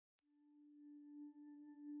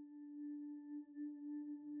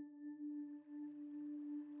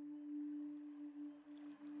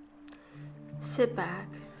Sit back,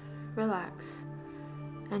 relax,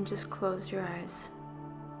 and just close your eyes.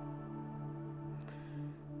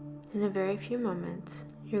 In a very few moments,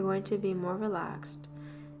 you're going to be more relaxed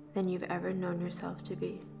than you've ever known yourself to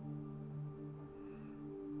be.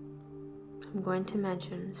 I'm going to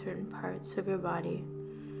mention certain parts of your body,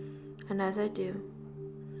 and as I do,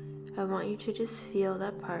 I want you to just feel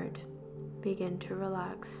that part begin to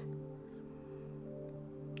relax.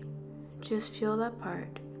 Just feel that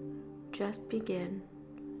part just begin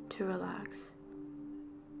to relax.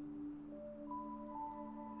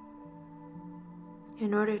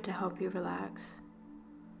 In order to help you relax,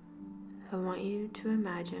 I want you to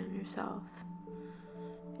imagine yourself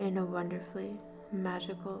in a wonderfully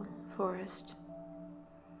magical forest.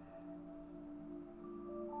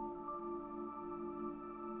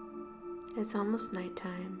 It's almost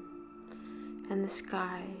nighttime, and the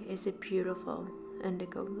sky is a beautiful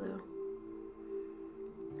indigo blue.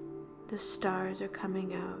 The stars are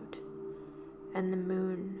coming out, and the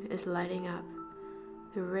moon is lighting up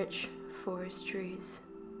the rich forest trees.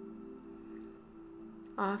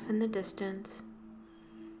 Off in the distance,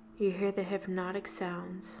 you hear the hypnotic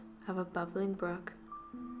sounds of a bubbling brook,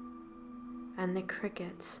 and the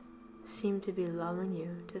crickets seem to be lulling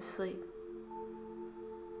you to sleep.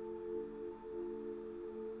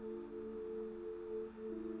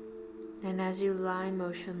 And as you lie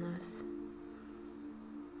motionless,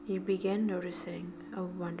 you begin noticing a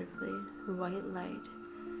wonderfully white light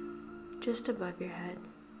just above your head.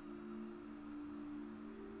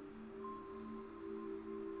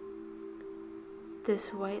 This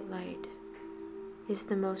white light is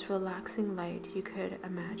the most relaxing light you could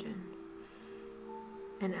imagine.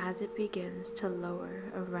 And as it begins to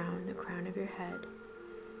lower around the crown of your head,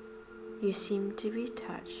 you seem to be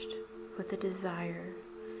touched with a desire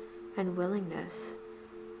and willingness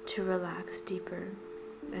to relax deeper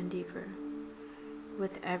and deeper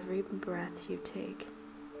with every breath you take.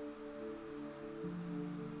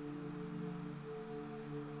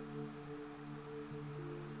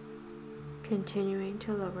 Continuing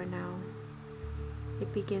to lower now,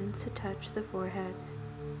 it begins to touch the forehead,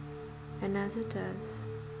 and as it does,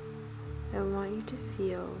 I want you to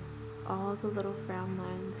feel all the little frown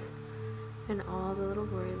lines and all the little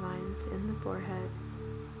worry lines in the forehead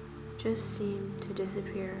just seem to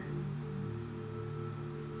disappear.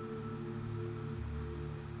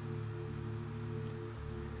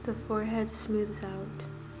 The forehead smooths out,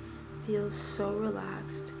 feels so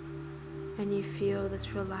relaxed, and you feel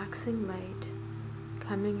this relaxing light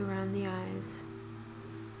coming around the eyes.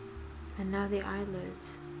 And now the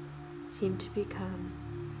eyelids seem to become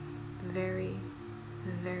very,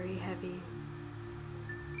 very heavy.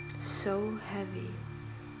 So heavy,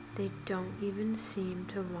 they don't even seem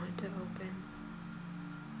to want to open.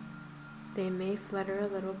 They may flutter a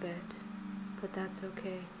little bit, but that's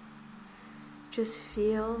okay. Just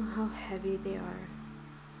feel how heavy they are.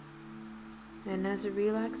 And as a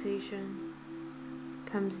relaxation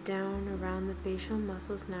comes down around the facial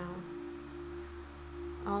muscles now,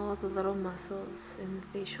 all the little muscles in the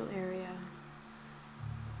facial area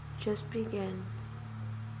just begin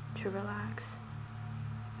to relax.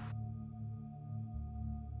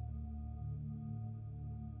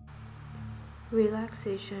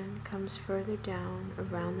 Relaxation comes further down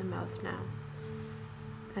around the mouth now,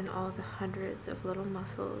 and all the hundreds of little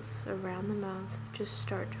muscles around the mouth just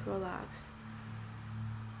start to relax.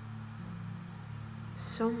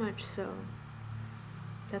 So much so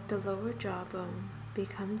that the lower jawbone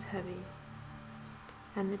becomes heavy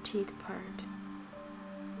and the teeth part.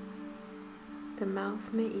 The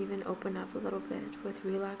mouth may even open up a little bit with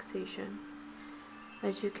relaxation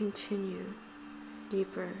as you continue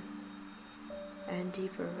deeper and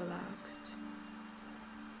deeper relaxed.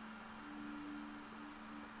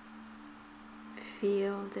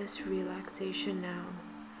 Feel this relaxation now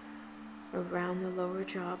around the lower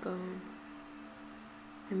jawbone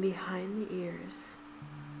and behind the ears,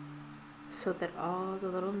 so that all the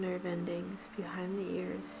little nerve endings behind the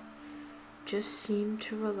ears just seem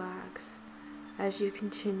to relax as you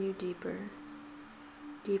continue deeper,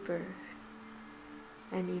 deeper,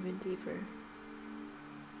 and even deeper.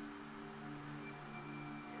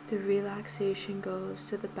 The relaxation goes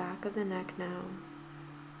to the back of the neck now,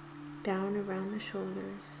 down around the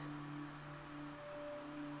shoulders.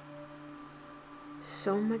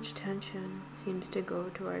 So much tension seems to go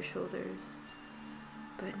to our shoulders,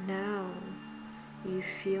 but now you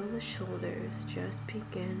feel the shoulders just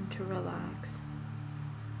begin to relax.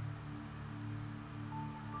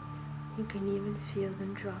 You can even feel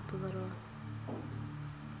them drop a little.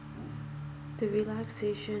 The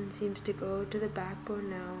relaxation seems to go to the backbone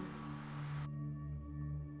now,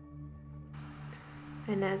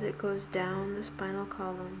 And as it goes down the spinal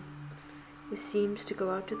column, it seems to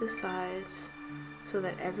go out to the sides so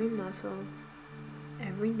that every muscle,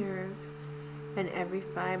 every nerve, and every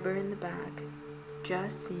fiber in the back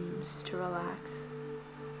just seems to relax.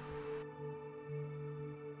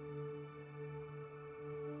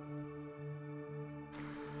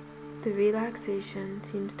 The relaxation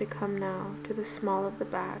seems to come now to the small of the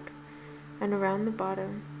back and around the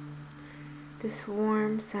bottom. This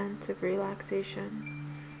warm sense of relaxation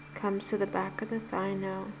comes to the back of the thigh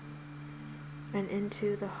now and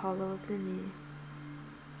into the hollow of the knee,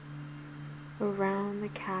 around the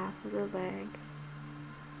calf of the leg,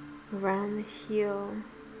 around the heel,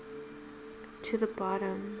 to the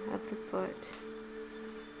bottom of the foot,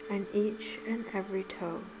 and each and every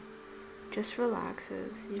toe just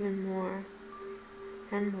relaxes even more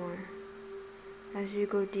and more as you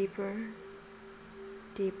go deeper,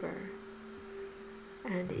 deeper,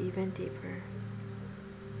 and even deeper.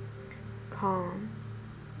 Calm,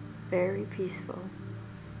 very peaceful,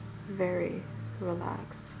 very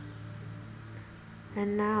relaxed.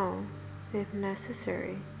 And now, if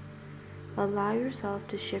necessary, allow yourself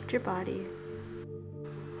to shift your body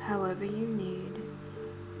however you need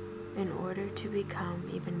in order to become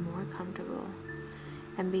even more comfortable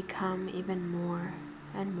and become even more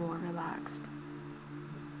and more relaxed.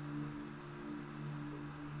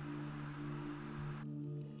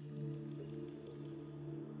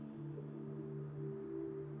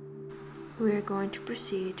 We are going to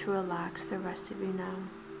proceed to relax the rest of you now,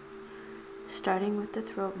 starting with the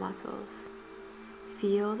throat muscles.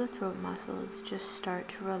 Feel the throat muscles just start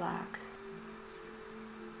to relax.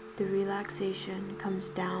 The relaxation comes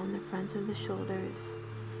down the fronts of the shoulders,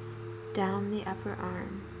 down the upper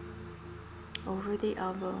arm, over the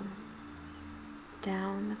elbow,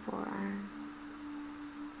 down the forearm,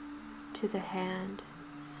 to the hand,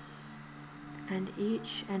 and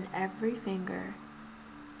each and every finger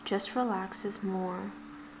just relaxes more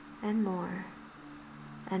and more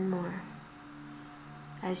and more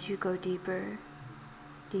as you go deeper,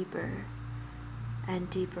 deeper, and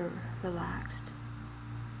deeper relaxed.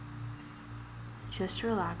 Just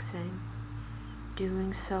relaxing,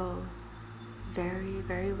 doing so very,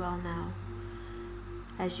 very well now.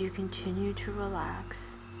 As you continue to relax,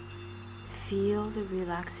 feel the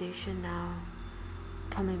relaxation now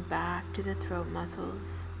coming back to the throat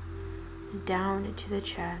muscles, down into the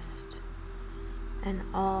chest, and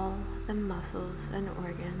all the muscles and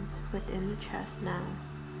organs within the chest now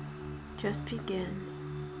just begin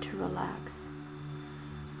to relax.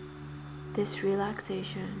 This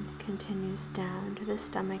relaxation continues down to the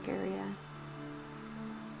stomach area,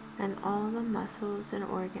 and all the muscles and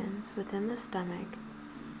organs within the stomach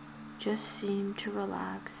just seem to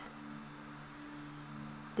relax.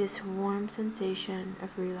 This warm sensation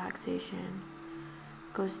of relaxation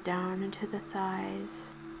goes down into the thighs,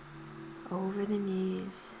 over the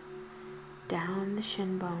knees, down the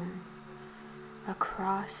shin bone,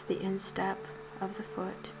 across the instep of the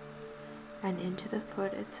foot, and into the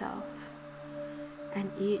foot itself.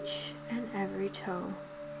 And each and every toe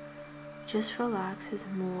just relaxes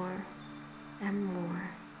more and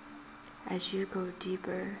more as you go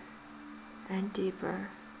deeper and deeper.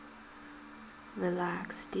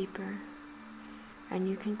 Relax deeper, and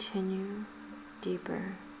you continue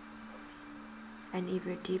deeper and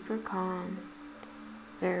even deeper calm,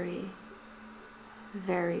 very,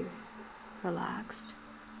 very relaxed.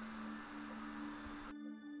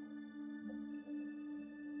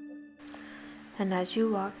 And as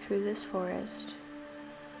you walk through this forest,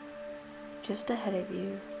 just ahead of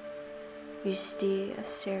you, you see a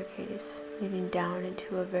staircase leading down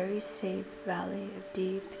into a very safe valley of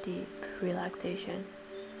deep, deep relaxation.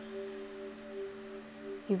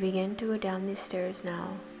 You begin to go down these stairs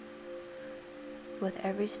now, with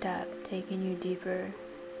every step taking you deeper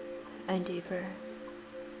and deeper.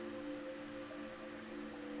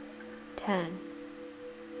 10.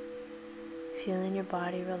 Feeling your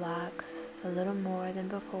body relax a little more than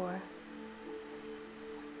before.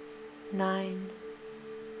 9.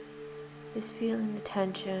 Is feeling the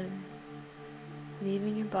tension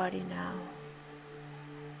leaving your body now.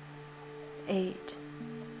 8.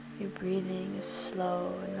 Your breathing is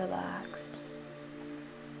slow and relaxed.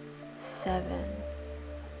 7.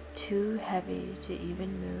 Too heavy to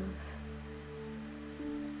even move.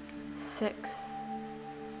 6.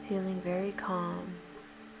 Feeling very calm.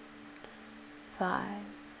 5.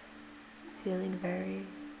 Feeling very,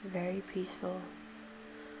 very peaceful.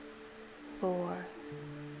 4.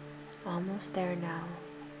 Almost there now.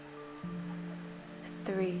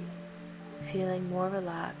 3. Feeling more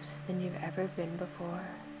relaxed than you've ever been before.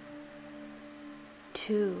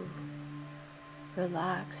 2.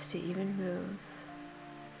 relaxed to even move.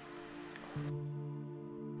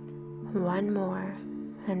 One more,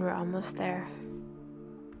 and we're almost there.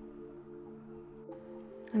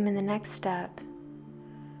 And in the next step,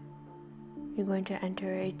 you're going to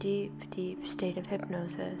enter a deep, deep state of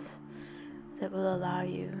hypnosis that will allow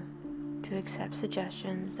you to accept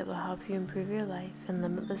suggestions that will help you improve your life in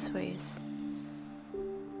limitless ways.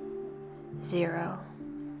 0.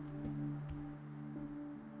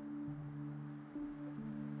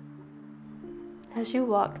 As you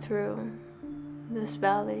walk through this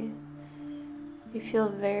valley, you feel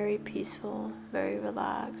very peaceful, very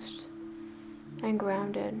relaxed, and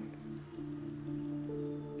grounded.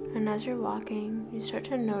 And as you're walking, you start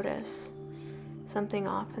to notice something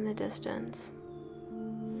off in the distance.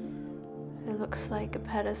 It looks like a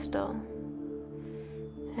pedestal.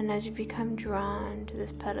 And as you become drawn to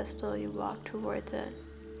this pedestal, you walk towards it.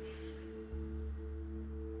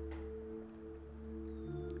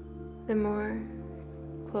 The more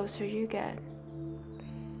closer you get,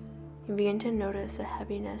 you begin to notice a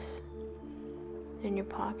heaviness in your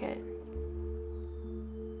pocket.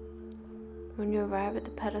 When you arrive at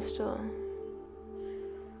the pedestal,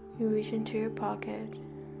 you reach into your pocket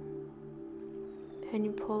and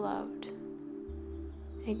you pull out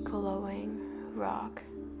a glowing rock.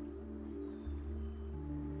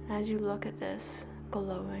 As you look at this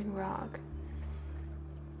glowing rock,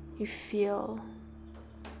 you feel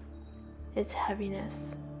its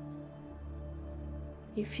heaviness.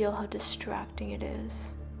 You feel how distracting it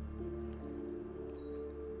is.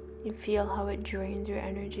 You feel how it drains your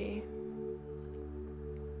energy.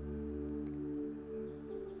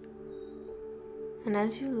 And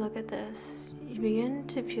as you look at this, you begin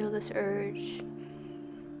to feel this urge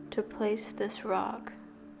to place this rock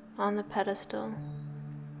on the pedestal.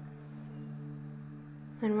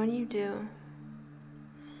 And when you do,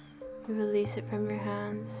 you release it from your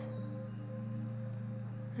hands,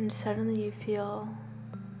 and suddenly you feel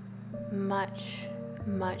much,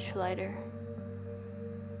 much lighter.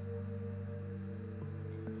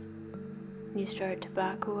 You start to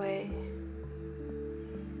back away,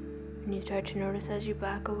 and you start to notice as you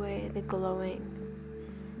back away, the glowing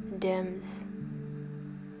dims.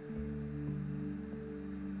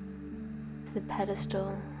 The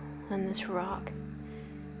pedestal on this rock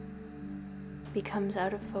becomes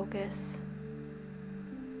out of focus,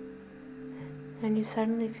 and you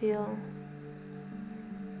suddenly feel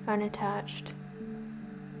unattached.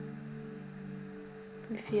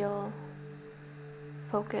 You feel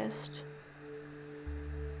focused.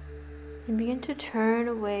 You begin to turn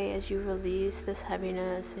away as you release this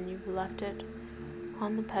heaviness and you've left it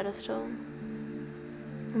on the pedestal.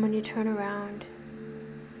 And when you turn around,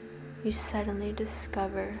 you suddenly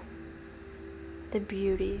discover the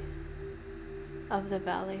beauty of the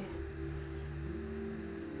valley.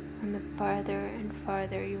 And the farther and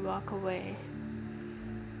farther you walk away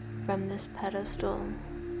from this pedestal,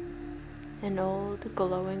 an old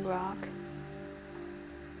glowing rock,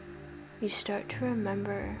 you start to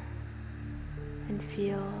remember and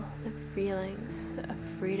feel the feelings of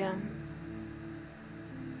freedom,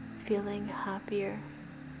 feeling happier,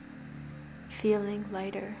 feeling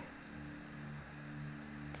lighter.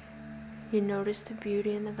 You notice the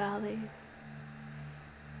beauty in the valley.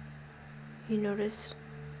 You notice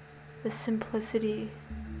the simplicity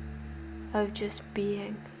of just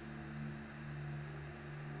being,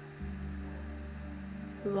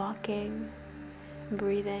 walking,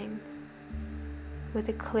 breathing with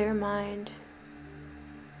a clear mind,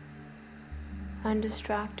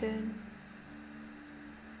 undistracted.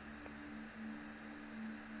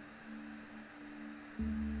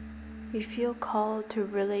 You feel called to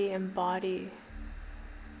really embody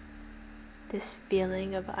this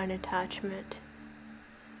feeling of unattachment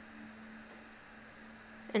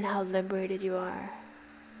and how liberated you are.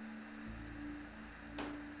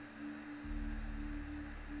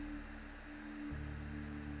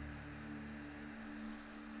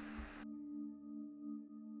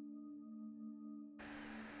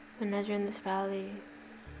 And as you're in this valley,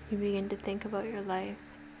 you begin to think about your life.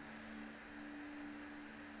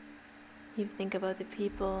 You think about the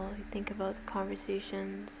people, you think about the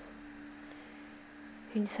conversations,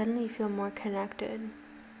 and you suddenly feel more connected,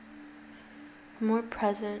 more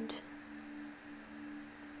present.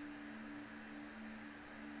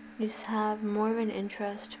 You just have more of an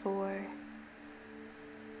interest for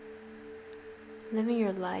living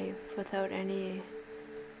your life without any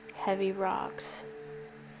heavy rocks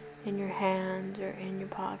in your hands or in your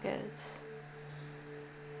pockets.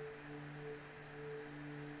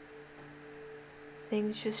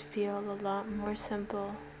 Things just feel a lot more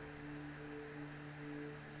simple.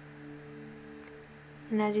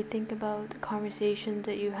 And as you think about the conversations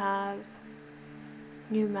that you have,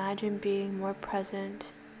 you imagine being more present,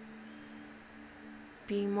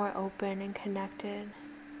 being more open and connected.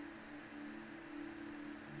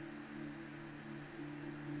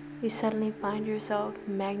 You suddenly find yourself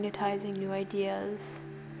magnetizing new ideas,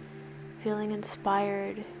 feeling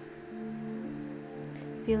inspired,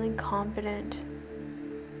 feeling confident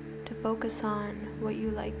to focus on what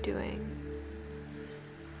you like doing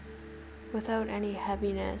without any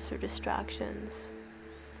heaviness or distractions.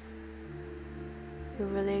 You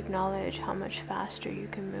really acknowledge how much faster you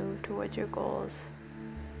can move towards your goals,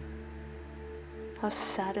 how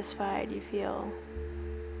satisfied you feel.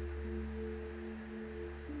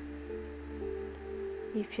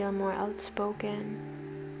 You feel more outspoken.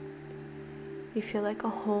 You feel like a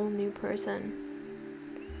whole new person,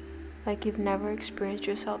 like you've never experienced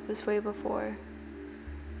yourself this way before.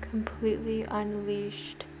 Completely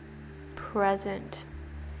unleashed, present,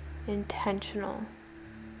 intentional,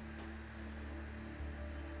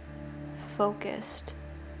 focused,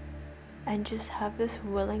 and just have this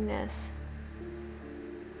willingness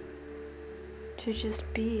to just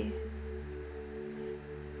be.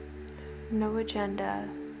 No agenda,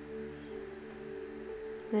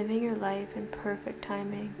 living your life in perfect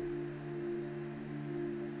timing.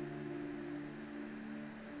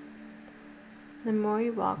 The more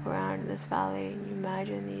you walk around this valley and you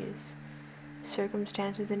imagine these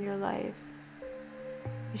circumstances in your life,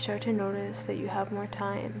 you start to notice that you have more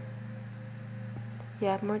time. You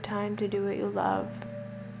have more time to do what you love.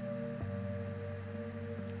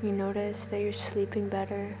 You notice that you're sleeping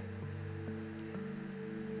better.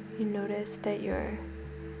 You notice that you're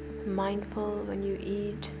mindful when you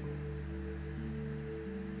eat.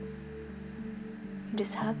 You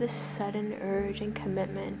just have this sudden urge and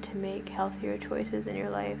commitment to make healthier choices in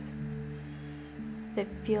your life that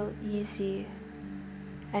feel easy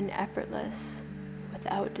and effortless,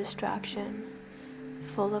 without distraction,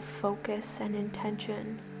 full of focus and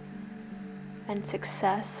intention and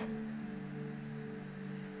success.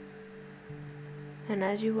 And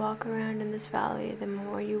as you walk around in this valley, the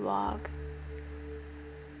more you walk,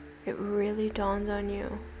 it really dawns on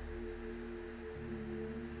you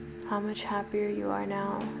how much happier you are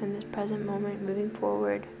now in this present moment moving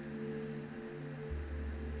forward,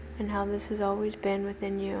 and how this has always been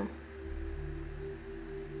within you.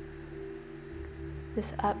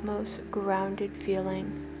 This utmost grounded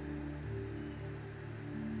feeling,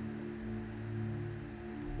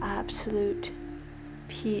 absolute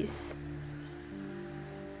peace.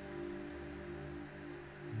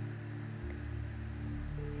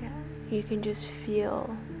 You can just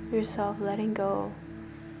feel yourself letting go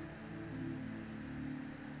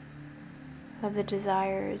of the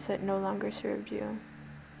desires that no longer served you.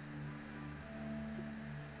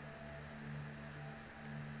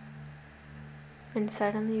 And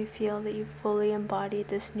suddenly you feel that you fully embodied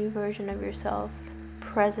this new version of yourself,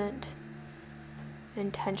 present,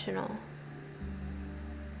 intentional.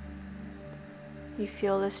 You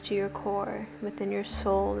feel this to your core, within your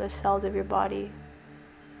soul, the cells of your body.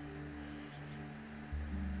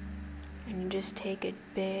 And you just take a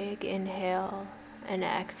big inhale and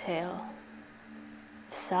exhale,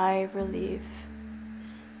 a sigh of relief,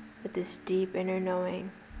 with this deep inner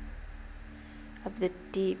knowing of the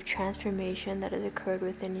deep transformation that has occurred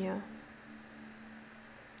within you.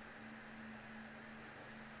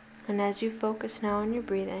 And as you focus now on your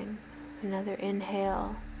breathing, another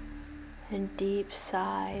inhale and deep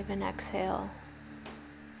sigh of an exhale.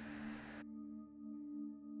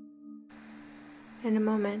 In a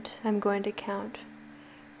moment, I'm going to count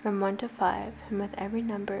from 1 to 5, and with every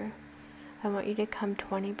number, I want you to come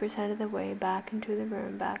 20% of the way back into the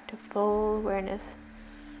room, back to full awareness.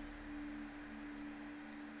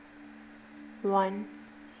 1,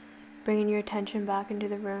 bringing your attention back into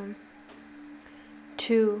the room.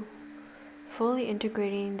 2, fully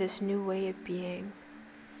integrating this new way of being,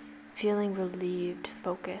 feeling relieved,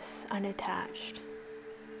 focused, unattached.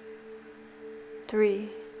 3,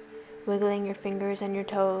 wiggling your fingers and your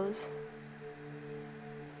toes.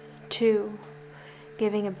 2,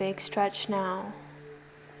 giving a big stretch now.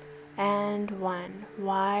 And 1,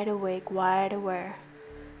 wide awake, wide aware,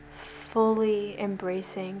 fully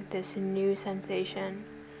embracing this new sensation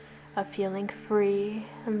of feeling free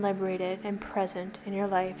and liberated and present in your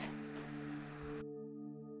life.